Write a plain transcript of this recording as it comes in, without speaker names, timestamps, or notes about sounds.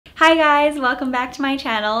Hi guys, welcome back to my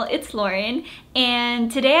channel. It's Lauren,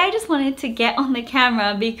 and today I just wanted to get on the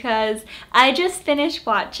camera because I just finished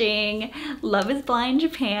watching Love is Blind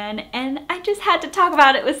Japan and I just had to talk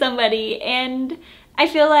about it with somebody, and I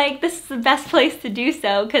feel like this is the best place to do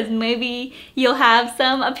so because maybe you'll have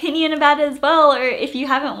some opinion about it as well, or if you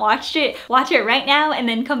haven't watched it, watch it right now and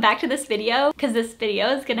then come back to this video because this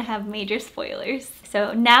video is gonna have major spoilers.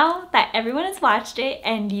 So now that everyone has watched it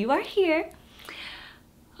and you are here,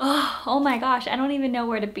 oh my gosh, I don't even know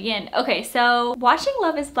where to begin. Okay, so watching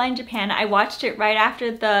Love is Blind Japan, I watched it right after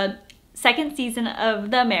the second season of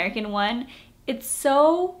the American one. It's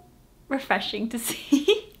so refreshing to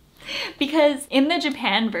see because in the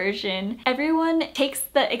Japan version, everyone takes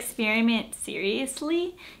the experiment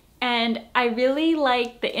seriously, and I really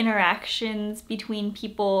like the interactions between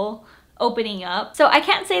people opening up. So I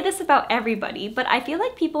can't say this about everybody, but I feel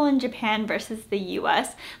like people in Japan versus the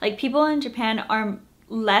US, like people in Japan are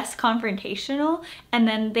less confrontational, and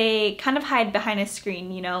then they kind of hide behind a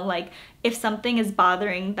screen, you know, like if something is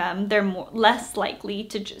bothering them, they're less likely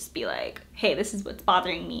to just be like, hey, this is what's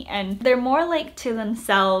bothering me, and they're more like to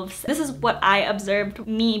themselves. This is what I observed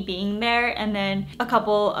me being there, and then a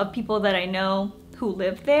couple of people that I know who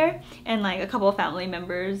live there, and like a couple of family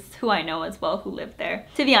members who I know as well who live there.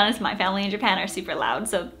 To be honest, my family in Japan are super loud,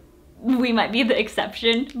 so we might be the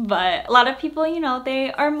exception, but a lot of people, you know,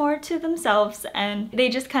 they are more to themselves and they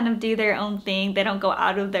just kind of do their own thing. They don't go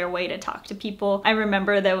out of their way to talk to people. I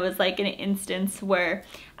remember there was like an instance where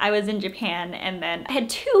I was in Japan and then I had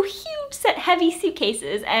two huge heavy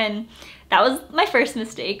suitcases, and that was my first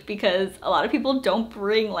mistake because a lot of people don't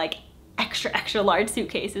bring like extra large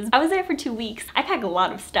suitcases. I was there for 2 weeks. I packed a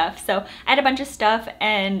lot of stuff, so I had a bunch of stuff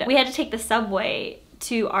and we had to take the subway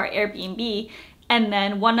to our Airbnb. And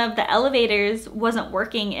then one of the elevators wasn't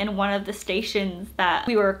working in one of the stations that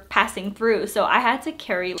we were passing through. So I had to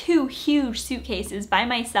carry 2 huge suitcases by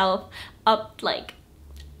myself up like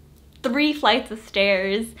 3 flights of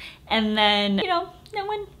stairs. And then, you know, no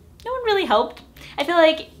one really helped. I feel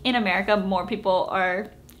like in America, more people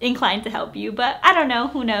are inclined to help you, but I don't know,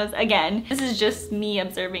 who knows. Again, this is just me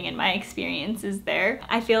observing in my experiences there.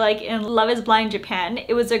 I feel like in Love is Blind Japan,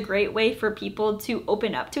 it was a great way for people to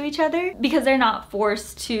open up to each other because they're not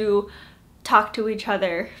forced to talk to each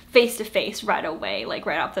other face to face right away, like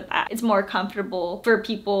right off the bat. It's more comfortable for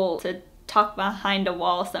people to talk behind a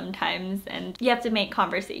wall sometimes, and you have to make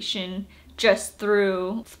conversation just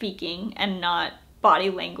through speaking and not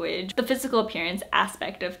body language. The physical appearance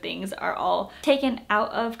aspect of things are all taken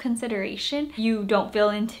out of consideration. You don't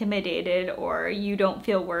feel intimidated or you don't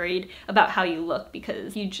feel worried about how you look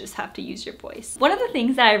because you just have to use your voice. One of the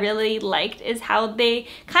things that I really liked is how they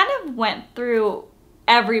kind of went through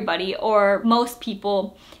everybody, or most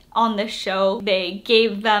people on the show. They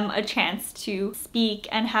gave them a chance to speak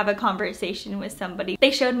and have a conversation with somebody.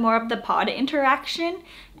 They showed more of the pod interaction,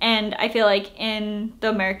 and I feel like in the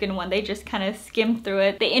American one they just kind of skimmed through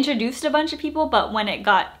it. They introduced a bunch of people, but when it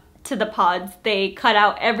got to the pods, they cut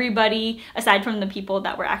out everybody aside from the people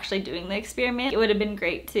that were actually doing the experiment. It would have been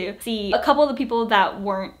great to see a couple of the people that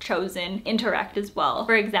weren't chosen interact as well.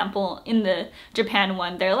 For example, in the Japan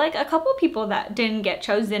one, there are like a couple of people that didn't get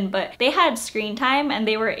chosen, but they had screen time and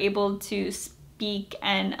they were able to speak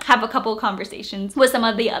and have a couple of conversations with some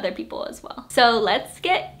of the other people as well. So let's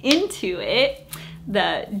get into it,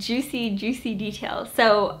 the juicy details.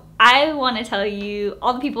 So I want to tell you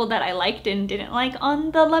all the people that I liked and didn't like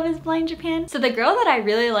on the Love is Blind Japan. So the girl that I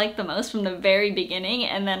really liked the most from the very beginning,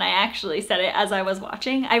 and then I actually said it as I was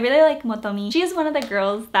watching, I really like Motomi. She is one of the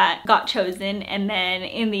girls that got chosen and then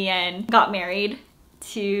in the end got married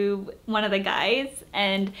to one of the guys,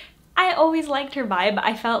 and I always liked her vibe.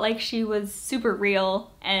 I felt like she was super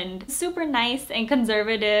real and super nice and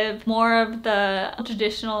conservative, more of the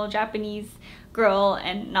traditional Japanese girl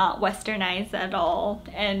and not westernized at all.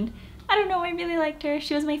 And I don't know, I really liked her.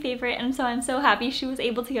 She was my favorite, and so I'm so happy she was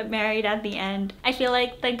able to get married at the end. I feel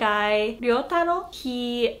like the guy Ryotaro,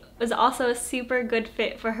 he was also a super good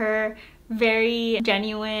fit for her. Very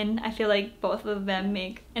genuine. I feel like both of them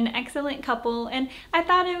make an excellent couple, and I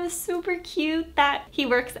thought it was super cute that he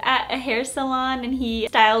works at a hair salon and he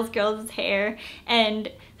styles girls' hair, and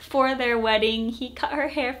for their wedding he cut her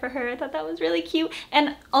hair for her. I thought that was really cute.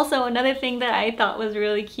 And also another thing that I thought was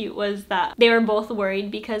really cute was that they were both worried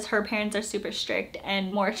because her parents are super strict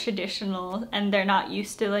and more traditional, and they're not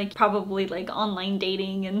used to like probably like online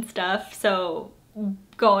dating and stuff, so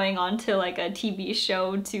going on to like a TV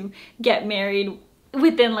show to get married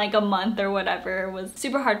within like a month or whatever. It was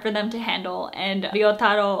super hard for them to handle, and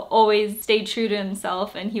Ryotaro always stayed true to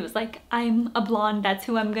himself, and he was like, I'm a blonde, that's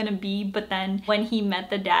who I'm gonna be. But then when he met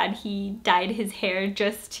the dad, he dyed his hair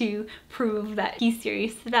just to prove that he's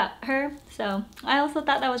serious about her. So I also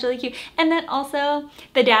thought that was really cute. And then also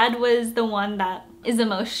the dad was the one that is the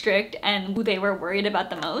most strict and who they were worried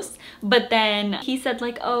about the most, but then he said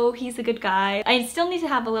like, oh, he's a good guy. I still need to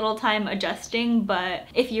have a little time adjusting, but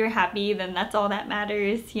if you're happy, then that's all that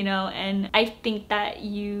matters, you know. And I think that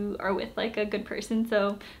you are with like a good person.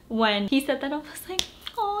 So when he said that, I was like,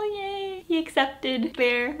 oh yay, he accepted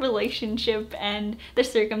their relationship and the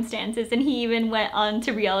circumstances, and he even went on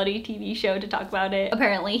to reality TV show to talk about it.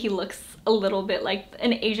 Apparently he looks a little bit like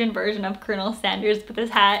an Asian version of Colonel Sanders with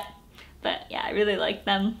his hat. But yeah, I really like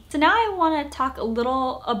them. So now I want to talk a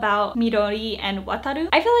little about Midori and Wataru.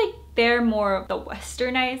 I feel like they're more of the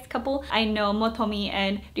westernized couple. I know Motomi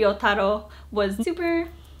and Ryotaro was super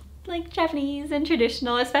like Japanese and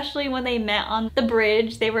traditional, especially when they met on the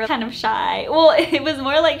bridge. They were kind of shy. Well, it was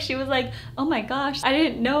more like she was like, oh my gosh, I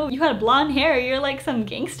didn't know you had blonde hair, you're like some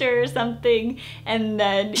gangster or something. And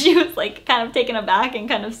then she was like kind of taken aback and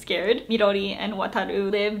kind of scared. Midori and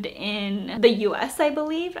Wataru lived in the US, I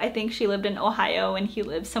believe. I think she lived in Ohio and he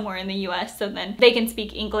lived somewhere in the US, so then they can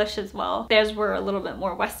speak English as well. Theirs were a little bit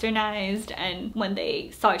more westernized, and when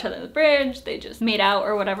they saw each other on the bridge, they just made out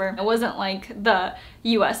or whatever. It wasn't like the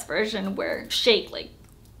US version where Shake like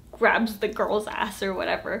grabs the girl's ass or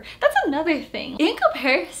whatever. That's another thing. In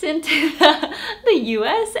comparison to the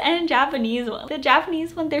US and Japanese one, the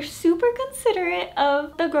Japanese one, they're super considerate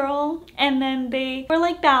of the girl, and then they were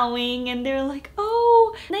like bowing and they're like,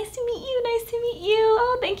 oh, nice to meet you, nice to meet you,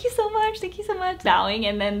 oh, thank you so much, thank you so much, bowing.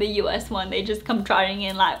 And then the US one, they just come trotting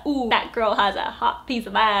in like, ooh, that girl has a hot piece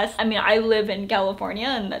of ass. I mean, I live in California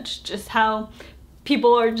and that's just how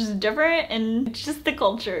people are just different, and it's just the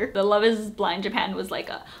culture. The Love is Blind Japan was like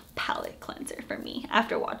a palate cleanser for me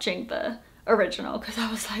after watching the original, because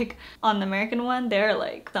I was like, on the American one, they're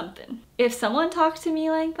like something. If someone talked to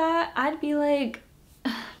me like that, I'd be like,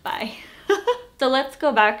 bye. So let's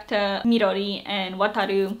go back to Midori and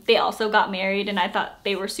Wataru. They also got married and I thought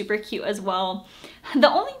they were super cute as well. The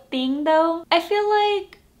only thing though, I feel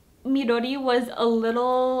like Midori was a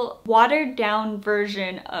little watered down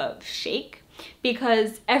version of Shake,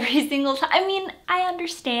 because every single time, I mean, I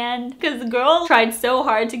understand, because the girl tried so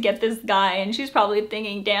hard to get this guy and she's probably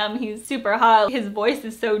thinking, damn, he's super hot, his voice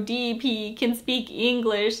is so deep, he can speak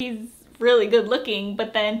English, he's really good looking.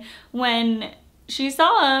 But then when she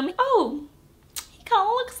saw him, oh, he kind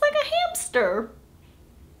of looks like a hamster.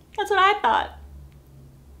 That's what I thought.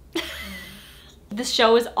 This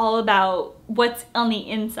show is all about what's on the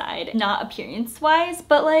inside, not appearance-wise,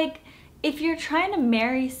 but like, if you're trying to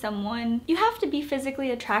marry someone, you have to be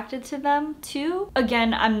physically attracted to them too.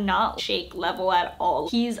 Again, I'm not Shake level at all.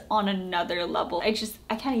 He's on another level. I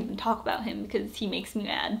can't even talk about him because he makes me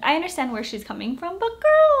mad. I understand where she's coming from, but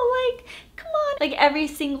girl, like, come on. Like every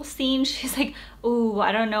single scene, she's like, ooh,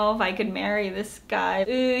 I don't know if I could marry this guy.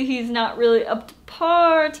 Ooh, he's not really up to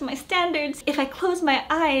par to my standards. If I close my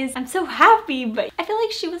eyes, I'm so happy. But I feel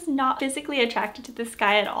like she was not physically attracted to this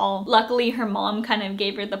guy at all. Luckily, her mom kind of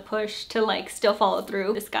gave her the push to like still follow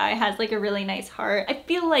through. This guy has like a really nice heart. I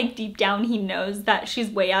feel like deep down he knows that she's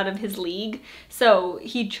way out of his league, so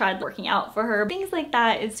he tried working out for her. Things like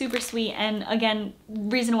that is super sweet. And again,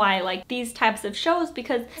 reason why I like these types of shows,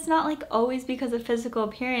 because it's not like always because of physical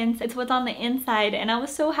appearance, it's what's on the inside. And I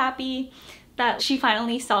was so happy that she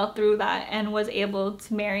finally saw through that and was able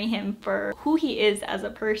to marry him for who he is as a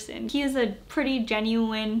person. He is a pretty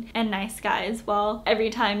genuine and nice guy as well. Every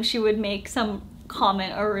time she would make some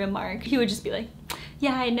comment or remark, he would just be like,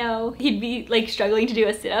 yeah, I know. He'd be like struggling to do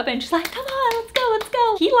a sit-up and she's like, come on, let's go, let's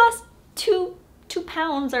go. He lost two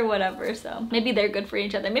pounds or whatever, so maybe they're good for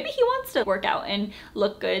each other. Maybe he wants to work out and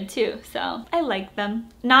look good too, so I like them.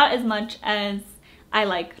 Not as much as I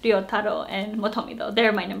like Ryotaro and Motomi though.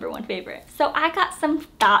 They're my #1 favorite. So I got some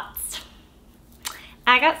thoughts.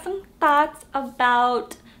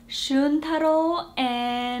 About Shuntaro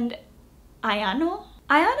and Ayano.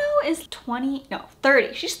 Ayano is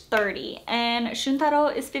 30. She's 30 and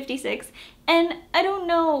Shuntaro is 56. And I don't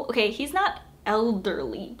know, okay, he's not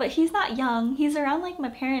elderly, but he's not young. He's around like my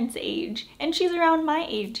parents' age and she's around my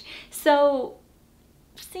age. So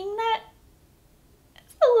seeing that,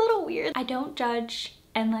 a little weird. I don't judge,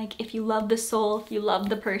 and like if you love the soul, if you love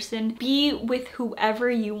the person, be with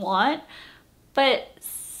whoever you want, but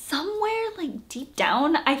somewhere like deep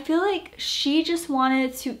down I feel like she just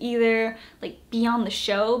wanted to either like be on the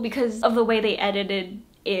show because of the way they edited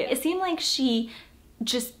it. It seemed like she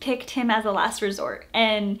just picked him as a last resort.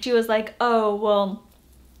 And she was like, oh, well,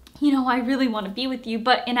 you know, I really want to be with you.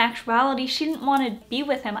 But in actuality, she didn't want to be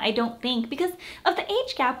with him, I don't think, because of the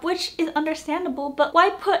age gap, which is understandable. But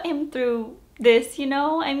why put him through this, you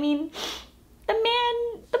know? I mean, the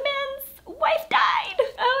man's wife died.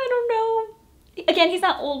 I don't know. Again, he's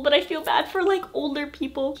not old, but I feel bad for like older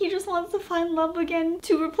people. He just wants to find love again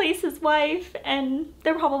to replace his wife, and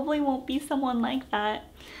there probably won't be someone like that.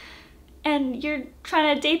 And you're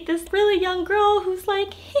trying to date this really young girl who's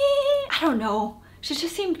like, hey, I don't know. She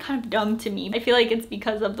just seemed kind of dumb to me. I feel like it's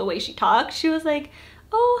because of the way she talked. She was like,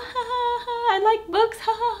 oh, ha ha ha, I like books,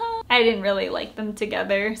 ha ha ha. I didn't really like them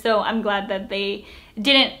together, so I'm glad that they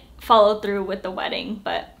didn't follow through with the wedding.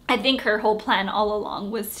 But I think her whole plan all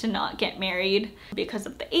along was to not get married because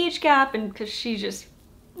of the age gap and because she just,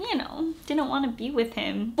 you know, didn't want to be with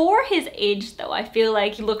him. For his age though, I feel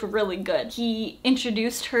like he looked really good. He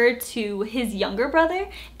introduced her to his younger brother,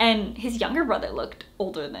 and his younger brother looked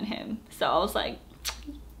older than him. So I was like,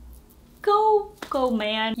 go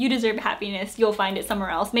man, you deserve happiness. You'll find it somewhere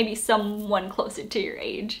else, maybe someone closer to your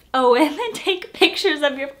age. Oh, and then take pictures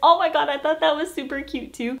of your, oh my god, I thought that was super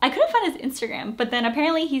cute too. I couldn't find his Instagram, but then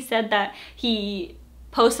apparently he said that he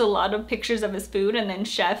posts a lot of pictures of his food and then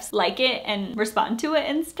chefs like it and respond to it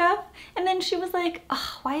and stuff. And then she was like,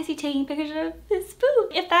 oh, why is he taking pictures of his food?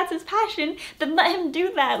 If that's his passion, then let him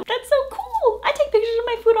do that. That's so cool. I take pictures of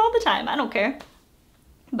my food all the time. I don't care.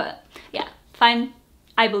 But yeah, fine.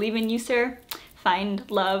 I believe in you, sir. Find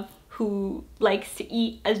love who likes to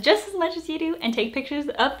eat just as much as you do and take pictures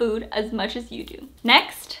of food as much as you do.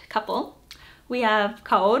 Next couple, we have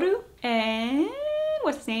Kaoru and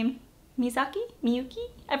what's his name? Miyuki?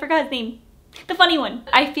 I forgot his name. The funny one.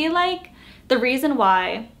 I feel like the reason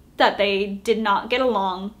why that they did not get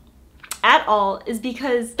along at all is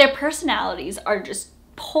because their personalities are just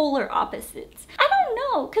polar opposites. I don't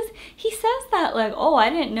know, because he says that like, oh,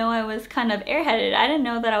 I didn't know I was kind of airheaded. I didn't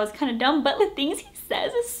know that I was kind of dumb, but the things he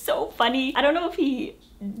says is so funny. I don't know if he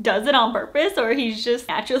does it on purpose or he's just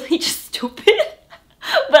naturally just stupid.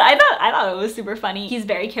 But I thought it was super funny. He's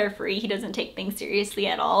very carefree. He doesn't take things seriously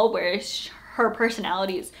at all, whereas her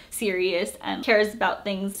personality is serious and cares about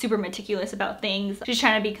things, super meticulous about things. She's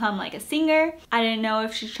trying to become like a singer. I didn't know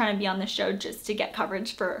if she's trying to be on the show just to get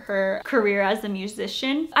coverage for her career as a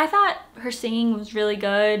musician. I thought her singing was really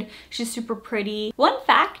good. She's super pretty. One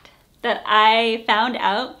fact that I found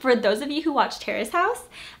out, for those of you who watch Terrace House,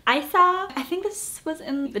 I think this was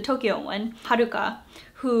in the Tokyo one, Haruka,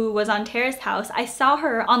 who was on Terrace House. I saw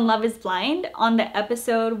her on Love is Blind on the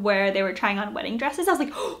episode where they were trying on wedding dresses. I was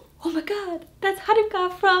like, oh my god, that's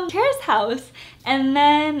Haruka from Terrace House. And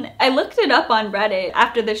then I looked it up on Reddit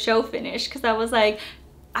after the show finished because I was like,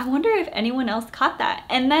 I wonder if anyone else caught that.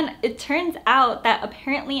 And then it turns out that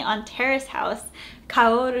apparently on Terrace House,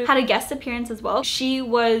 Kaoru had a guest appearance as well. She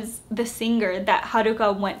was the singer that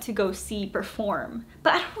Haruka went to go see perform.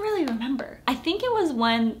 But I don't really remember. I think it was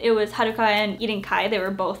when it was Haruka and Eden Kai, they were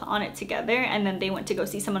both on it together and then they went to go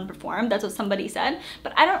see someone perform. That's what somebody said.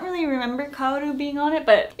 But I don't really remember Kaoru being on it,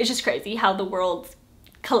 but it's just crazy how the worlds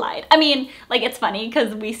collide. I mean, like, it's funny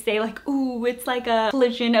because we say like, ooh, it's like a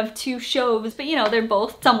collision of two shows, but you know, they're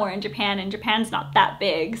both somewhere in Japan and Japan's not that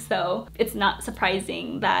big, so it's not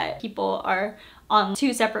surprising that people are on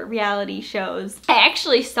two separate reality shows. I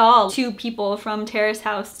actually saw two people from Terrace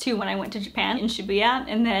House too when I went to Japan in Shibuya,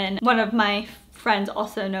 and then one of my friends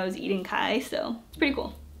also knows Eden Kai, so it's pretty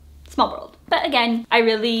cool. Small world. But again, I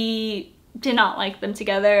really did not like them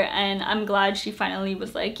together, and I'm glad she finally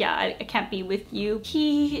was like, yeah, I can't be with you.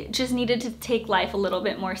 He just needed to take life a little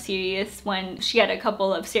bit more serious. When she had a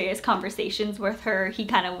couple of serious conversations with her, he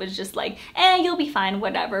kind of was just like, you'll be fine,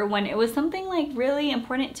 whatever, when it was something like really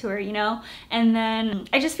important to her, you know? And then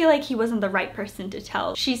I just feel like he wasn't the right person to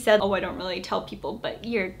tell. She said, oh, I don't really tell people, but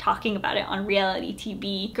you're talking about it on reality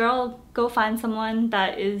TV. Girl, go find someone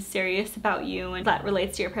that is serious about you and that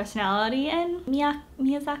relates to your personality. And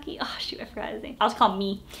Miyazaki, oh shoot, I forgot his name. I'll just call him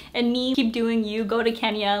Me. And Me, keep doing you, go to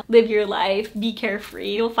Kenya, live your life, be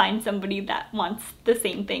carefree. You'll find somebody that wants the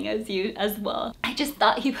same thing as you as well. I just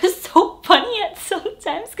thought he was so funny at some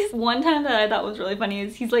times, because one time that I thought was really funny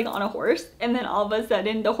is he's like on a horse and then all of a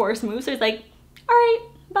sudden the horse moves, so he's like, all right,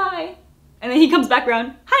 bye. And then he comes back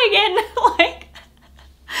around, hi again. Like,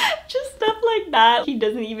 just stuff like that. He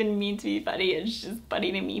doesn't even mean to be funny, it's just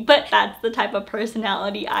funny to me. But that's the type of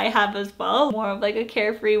personality I have as well. More of like a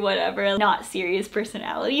carefree, whatever, not serious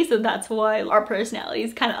personality. So that's why our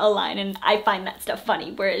personalities kind of align, and I find that stuff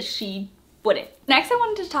funny, whereas she wouldn't. Next, I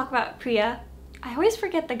wanted to talk about Priya. I always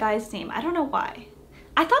forget the guy's name. I don't know why.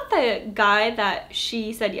 I thought the guy that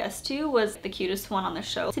she said yes to was the cutest one on the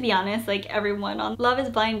show. To be honest, like everyone on Love is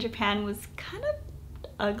Blind Japan was kind of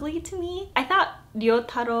ugly to me. I thought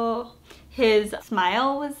Ryotaro, his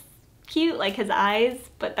smile was cute, like his eyes,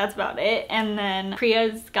 but that's about it. And then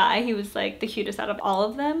Priya's guy, he was like the cutest out of all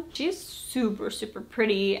of them. She's super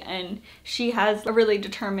pretty, and she has a really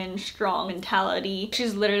determined, strong mentality.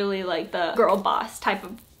 She's literally like the girl boss type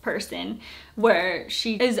of person, where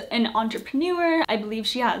she is an entrepreneur. I believe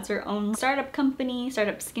she has her own startup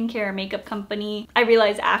skincare makeup company. I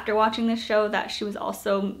realized after watching this show that she was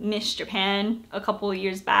also Miss Japan a couple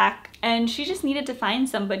years back, and she just needed to find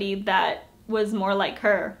somebody that was more like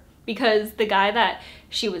her, because the guy that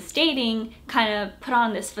she was dating kind of put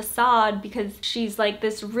on this facade because she's like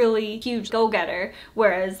this really huge go-getter,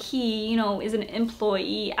 whereas he, you know, is an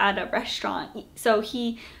employee at a restaurant. So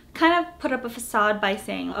he kind of put up a facade by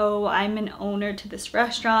saying, oh, I'm an owner to this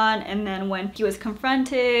restaurant, and then when he was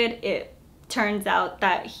confronted, it turns out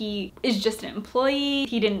that he is just an employee.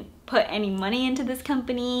 He didn't put any money into this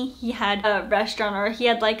company. He had a restaurant, or he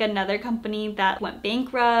had like another company that went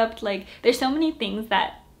bankrupt. Like, there's so many things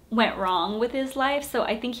that went wrong with his life, so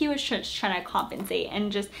I think he was just trying to compensate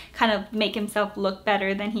and just kind of make himself look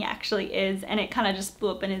better than he actually is, and it kind of just blew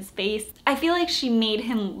up in his face. I feel like she made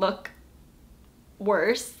him look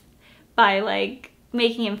worse by like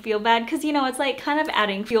making him feel bad, because, you know, it's like kind of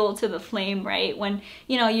adding fuel to the flame, right? When,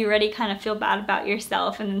 you know, you already kind of feel bad about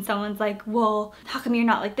yourself, and then someone's like, well, how come you're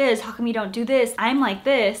not like this? How come you don't do this? I'm like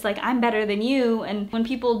this, like I'm better than you. And when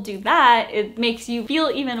people do that, it makes you feel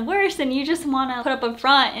even worse, and you just want to put up a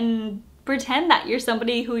front and pretend that you're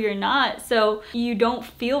somebody who you're not, so you don't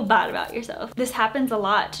feel bad about yourself. This happens a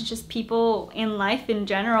lot to just people in life in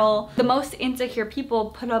general. The most insecure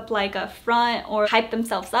people put up like a front or hype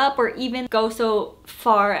themselves up, or even go so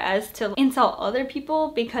far as to insult other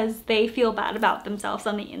people because they feel bad about themselves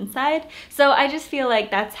on the inside. So I just feel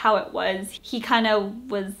like that's how it was. He kind of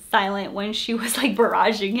was silent when she was like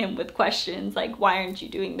barraging him with questions like, why aren't you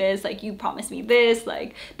doing this? Like, you promised me this,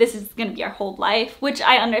 like this is gonna be our whole life, which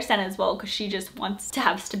I understand as well, because she just wants to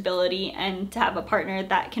have stability and to have a partner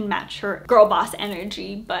that can match her girl boss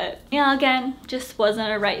energy. But yeah, again, just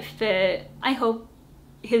wasn't a right fit. I hope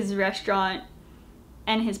his restaurant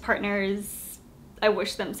and his partners, I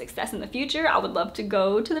wish them success in the future. I would love to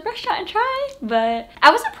go to the restaurant and try, but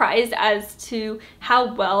I was surprised as to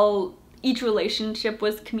how well each relationship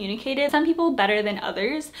was communicated. Some people better than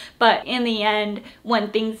others, but in the end,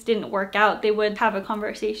 when things didn't work out, they would have a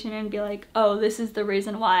conversation and be like, oh, this is the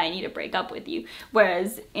reason why I need to break up with you.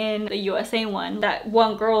 Whereas in the USA one, that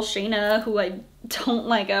one girl, Shayna, who I don't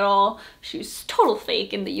like at all, she was total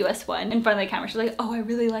fake in the US one. In front of the camera, she's like, oh, I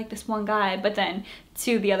really like this one guy, but then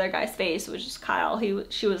to the other guy's face, which is Kyle,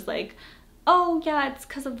 she was like, oh yeah, it's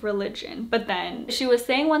because of religion. But then she was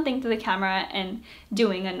saying one thing to the camera and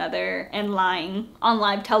doing another, and lying on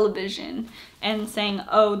live television and saying,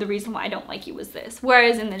 oh, the reason why I don't like you was this.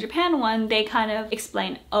 Whereas in the Japan one, they kind of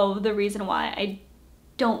explain, oh, the reason why I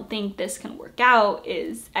don't think this can work out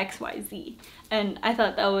is XYZ. And I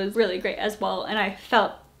thought that was really great as well, and I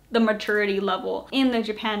felt the maturity level in the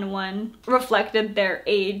Japan one reflected their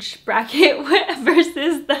age bracket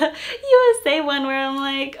versus the USA one, where I'm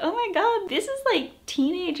like, oh my god, this is like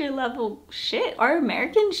teenager level shit. Are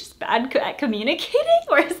Americans just bad at communicating,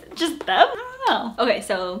 or is it just them? I don't know. Okay,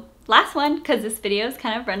 so last one, because this video is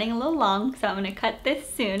kind of running a little long, so I'm gonna cut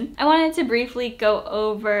this soon. I wanted to briefly go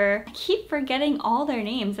over, I keep forgetting all their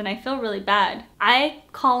names and I feel really bad. I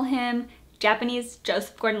call him Japanese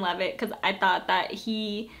Joseph Gordon-Levitt because I thought that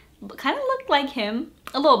he kind of looked like him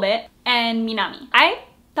a little bit. And Minami. I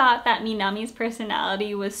thought that Minami's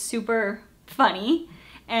personality was super funny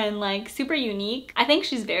and like super unique. I think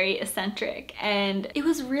she's very eccentric, and it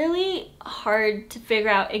was really hard to figure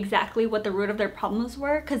out exactly what the root of their problems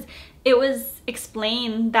were, because it was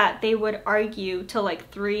explained that they would argue till like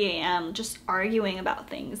 3 a.m. just arguing about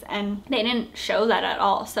things, and they didn't show that at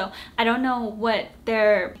all. So I don't know what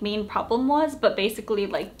their main problem was, but basically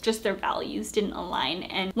like just their values didn't align.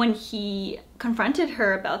 And when he confronted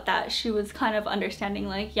her about that, she was kind of understanding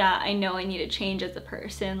like, yeah, I know I need to change as a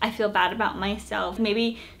person. I feel bad about myself.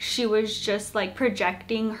 Maybe she was just like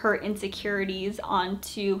projecting her insecurities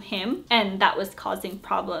onto him, and that was causing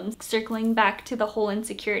problems. Circling back to the whole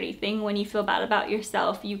insecurity thing, when you feel bad about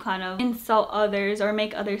yourself, you kind of insult others or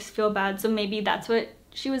make others feel bad. So maybe that's what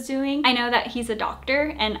she was doing. I know that he's a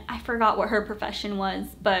doctor, and I forgot what her profession was,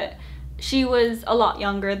 but she was a lot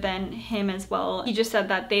younger than him as well. He just said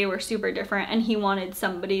that they were super different and he wanted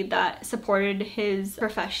somebody that supported his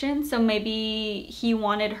profession. So maybe he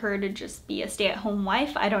wanted her to just be a stay-at-home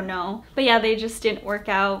wife. I don't know. But yeah, they just didn't work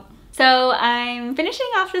out. So I'm finishing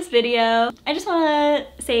off this video. I just want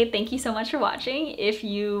to say thank you so much for watching if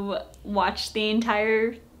you watched the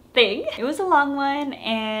entire thing. It was a long one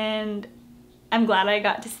and I'm glad I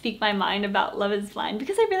got to speak my mind about Love is Blind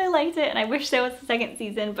because I really liked it and I wish there was a second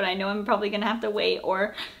season, but I know I'm probably gonna have to wait,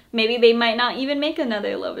 or maybe they might not even make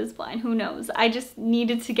another Love is Blind, who knows. I just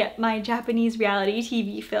needed to get my Japanese reality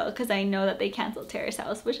TV fill because I know that they canceled Terrace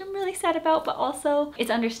House, which I'm really sad about, but also it's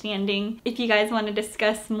understanding. If you guys want to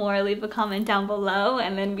discuss more, leave a comment down below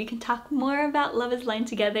and then we can talk more about Love is Blind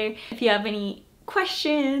together. If you have any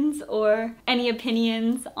questions or any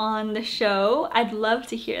opinions on the show, I'd love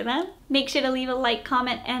to hear them. Make sure to leave a like,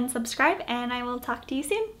 comment, and subscribe, and I will talk to you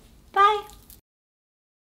soon. Bye!